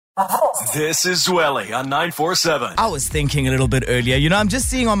This is Zweli on 947. I was thinking a little bit earlier, I'm just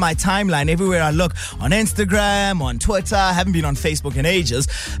seeing on my timeline everywhere I look, on Instagram, on Twitter, I haven't been on Facebook in ages,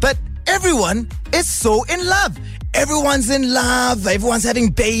 but everyone is so in love. Everyone's in love. Everyone's having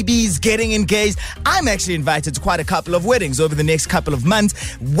babies, getting engaged. I'm actually invited to quite a couple of weddings over the next couple of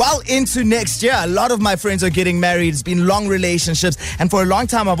months. Well into next year, a lot of my friends are getting married. It's been long relationships. And for a long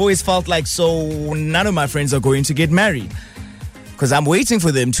time, I've always felt like, so none of my friends are going to get married. Because I'm waiting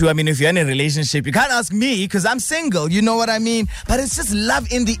for them to. If you're in a relationship, you can't ask me because I'm single. You know what I mean? But it's just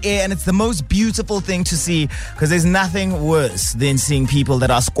love in the air, and it's the most beautiful thing to see because there's nothing worse than seeing people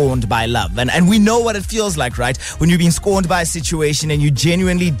that are scorned by love. And we know what it feels like, right? When you've been scorned by a situation and you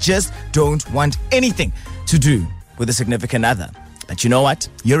genuinely just don't want anything to do with a significant other. But you know what?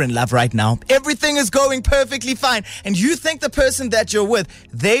 You're in love right now. Everything is going perfectly fine. And you think the person that you're with,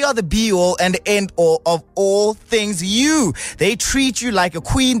 they are the be-all and end-all of all things you. They treat you like a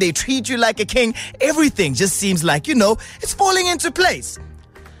queen. They treat you like a king. Everything just seems like, it's falling into place.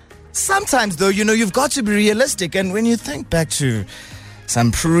 Sometimes, though, you've got to be realistic. And when you think back to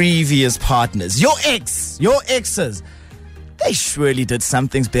some previous partners, your exes, they surely did some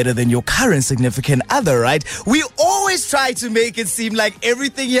things better than your current significant other, right? We always try to make it seem like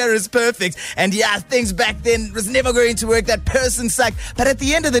everything here is perfect. And things back then was never going to work. That person sucked. But at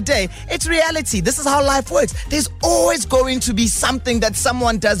the end of the day, it's reality. This is how life works. There's always going to be something that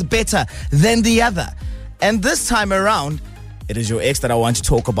someone does better than the other. And this time around, it is your ex that I want to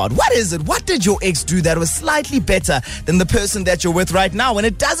talk about. What is it? What did your ex do that was slightly better than the person that you're with right now? And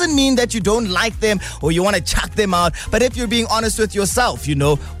it doesn't mean that you don't like them or you want to chuck them out. But if you're being honest with yourself,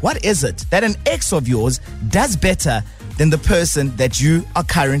 what is it that an ex of yours does better than the person that you are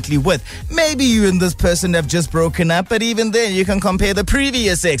currently with? Maybe you and this person have just broken up, but even then you can compare the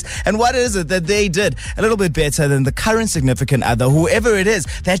previous ex. And what is it that they did a little bit better than the current significant other, whoever it is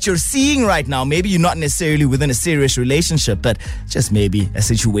that you're seeing right now? Maybe you're not necessarily within a serious relationship, but just maybe a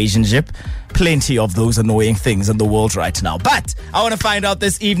situationship. Plenty of those annoying things in the world right now. But I want to find out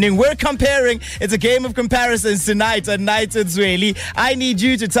this evening. We're comparing. It's a game of comparisons tonight on Night with Zweli. I need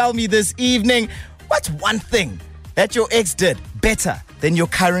you to tell me this evening, what's one thing that your ex did better than your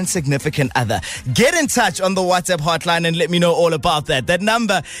current significant other? Get in touch on the WhatsApp hotline and let me know all about that. That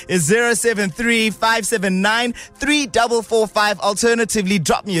number is 073-579-3445. Alternatively,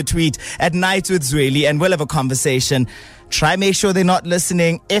 drop me a tweet at Night with Zweli and we'll have a conversation. Try make sure they're not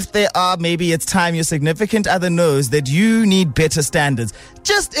listening. If they are, maybe it's time your significant other knows that you need better standards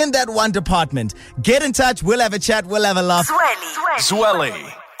just in that one department. Get in touch. We'll have a chat. We'll have a laugh. Zweli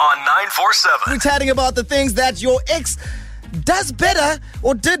on 947. We're chatting about the things that your ex does better,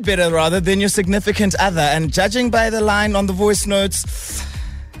 or did better rather, than your significant other. And judging by the line on the voice notes,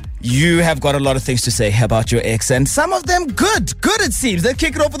 you have got a lot of things to say about your ex, and some of them good it seems. Let's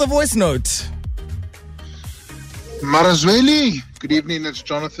kick it off with a voice note. Marazweli, good evening. It's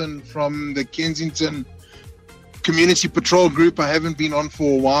Jonathan from the Kensington Community Patrol Group. I haven't been on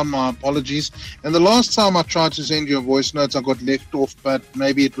for a while, my apologies. And the last time I tried to send you a voice note, I got left off, but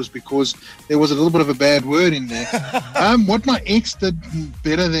maybe it was because there was a little bit of a bad word in there. What my ex did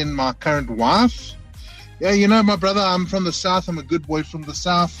better than my current wife? Yeah, my brother, I'm from the South. I'm a good boy from the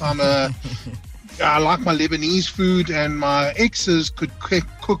South. I like my Lebanese food, and my exes could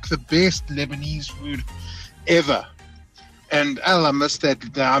cook the best Lebanese food ever. And I miss that.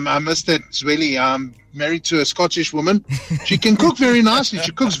 I miss that, Zweli. I'm married to a Scottish woman. She can cook very nicely.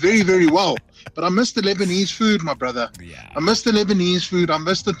 She cooks very, very well. But I miss the Lebanese food, my brother. Yeah. I miss the Lebanese food. I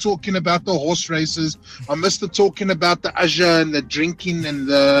miss the talking about the horse races. I miss the talking about the ajah and the drinking and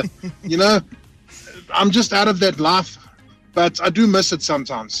the, I'm just out of that life. But I do miss it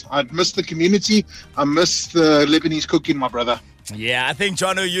sometimes. I miss the community. I miss the Lebanese cooking, my brother. Yeah, I think,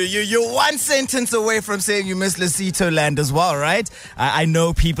 Jono, you're one sentence away from saying you miss Lesotho land as well, right? I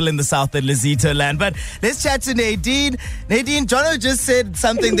know people in the south that Lesotho land. But let's chat to Nadine. Nadine, Jono just said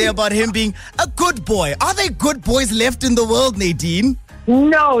something there about him being a good boy. Are there good boys left in the world, Nadine?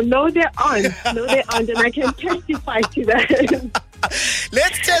 No, there aren't. And I can testify to that.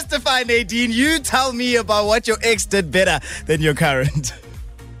 Let's testify, Nadine. You tell me about what your ex did better than your current.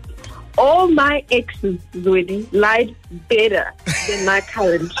 All my exes, Zweli, lied better than my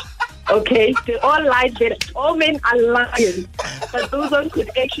current. Okay? They all lied better. All men are liars. But those ones could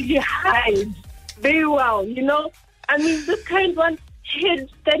actually hide very well, this current one hid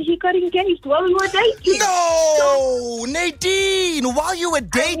that he got engaged while we were dating. No! Nadine, while you were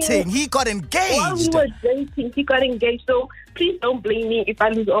dating, he got engaged. While we were dating, he got engaged. So please don't blame me if I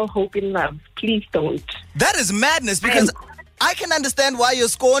lose all hope in love. Please don't. That is madness because I can understand why you're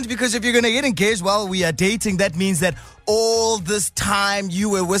scorned, because if you're going to get engaged while we are dating, that means that all this time you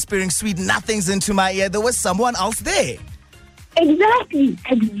were whispering sweet nothings into my ear, there was someone else there. Exactly.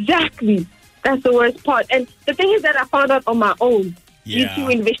 That's the worst part. And the thing is that I found out on my own. Yeah. Due to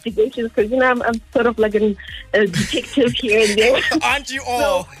investigations, because I'm sort of like a detective here and there. Aren't you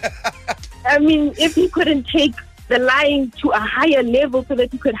all? So, I mean, if he couldn't take the lying to a higher level so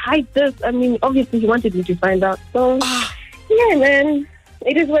that he could hide this, I mean, obviously he wanted me to find out. So, yeah, man.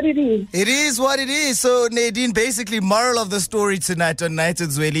 It is what it is. It is what it is. So, Nadine, basically, moral of the story tonight on Night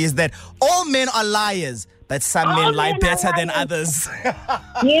with Zweli is that all men are liars, but some men lie better than others.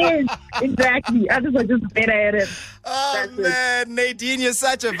 Yes, exactly. Others are just better at it. Oh, man. Nadine, you're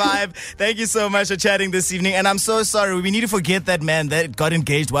such a vibe. Thank you so much for chatting this evening. And I'm so sorry. We need to forget that man that got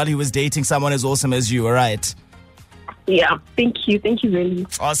engaged while he was dating someone as awesome as you, all right? Yeah, thank you. Thank you, really.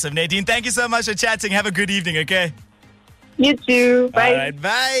 Awesome, Nadine. Thank you so much for chatting. Have a good evening, okay? You too. Bye. All right,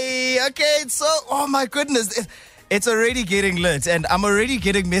 bye. Okay, so, oh my goodness. It's already getting lit. And I'm already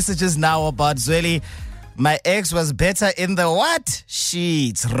getting messages now about Zweli. My ex was better in the what?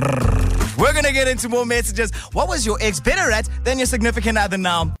 Sheets. We're going to get into more messages. What was your ex better at than your significant other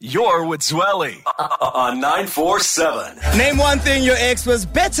now? You're with Zweli on 947. Name one thing your ex was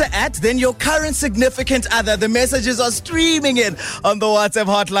better at than your current significant other. The messages are streaming in on the WhatsApp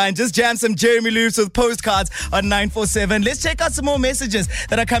hotline. Just jam some Jeremy Loops with postcards on 947. Let's check out some more messages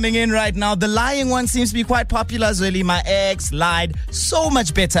that are coming in right now. The lying one seems to be quite popular as well. My ex lied so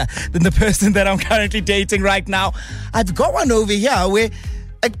much better than the person that I'm currently dating right now. I've got one over here where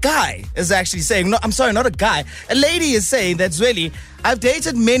a guy is actually saying, no, I'm sorry, not a guy. A lady is saying that, Zweli, I've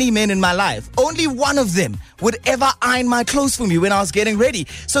dated many men in my life. Only one of them would ever iron my clothes for me when I was getting ready.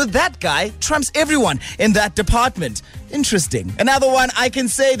 So that guy trumps everyone in that department. Interesting. Another one, I can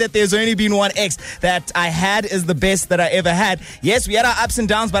say that there's only been one ex that I had is the best that I ever had. Yes, we had our ups and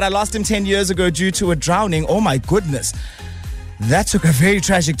downs, but I lost him 10 years ago due to a drowning. Oh my goodness. That took a very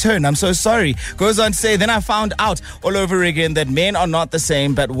tragic turn. I'm so sorry. Goes on to say, then I found out all over again that men are not the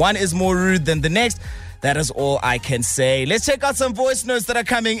same, but one is more rude than the next. That is all I can say. Let's check out some voice notes that are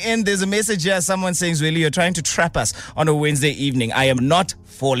coming in. There's a message here. Someone saying, Zweli, you're trying to trap us on a Wednesday evening. I am not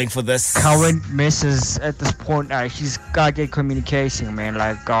falling for this. Current missus at this point, she's got good communication, man.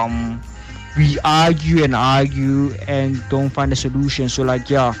 Like, we argue and don't find a solution. So,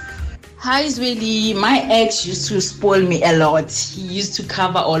 like, yeah. Hi, Zweli. My ex used to spoil me a lot. He used to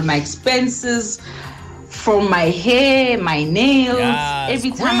cover all my expenses, from my hair, my nails. Yes,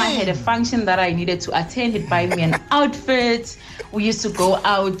 every time I had a function that I needed to attend, he'd buy me an outfit. We used to go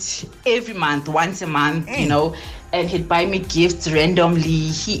out every month, once a month, you know, and he'd buy me gifts randomly.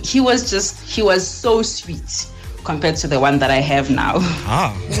 He was so sweet compared to the one that I have now.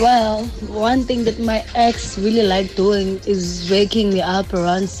 Well, one thing that my ex really liked doing is waking me up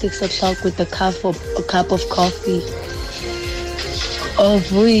around 6 o'clock with a cup of coffee.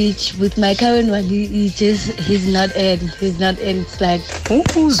 Of which, with my current one, he's not in. It's like,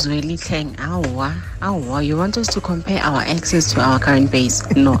 Zweli Kang, awa. You want us to compare our exes to our current base?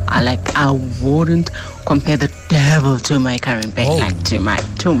 No, I wouldn't compare the devil to my current base, like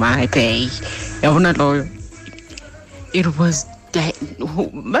to my base. It was devil.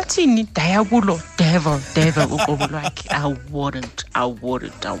 Like I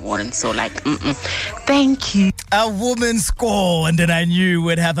wouldn't. So like, thank you. A woman scorned, and I knew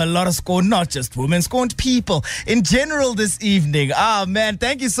we'd have a lot of scorn, not just women, scorned people in general this evening. Man,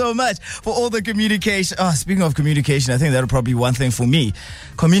 thank you so much for all the communication. Speaking of communication, I think that'll probably be one thing for me.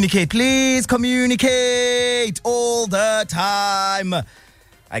 Communicate, please, communicate all the time.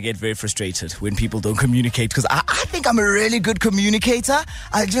 I get very frustrated when people don't communicate because I think I'm a really good communicator.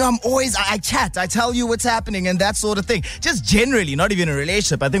 I chat, I tell you what's happening and that sort of thing. Just generally, not even a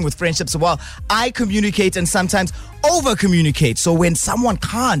relationship. I think with friendships as well, I communicate and sometimes over-communicate. So when someone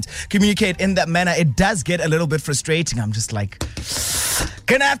can't communicate in that manner, it does get a little bit frustrating. I'm just like,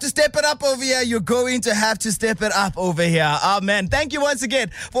 gonna have to step it up over here. You're going to have to step it up over here. Man, thank you once again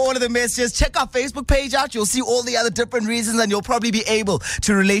for all of the messages. Check our Facebook page out. You'll see all the other different reasons and you'll probably be able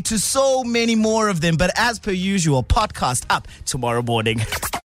to relate to so many more of them. But as per usual, podcast up tomorrow morning.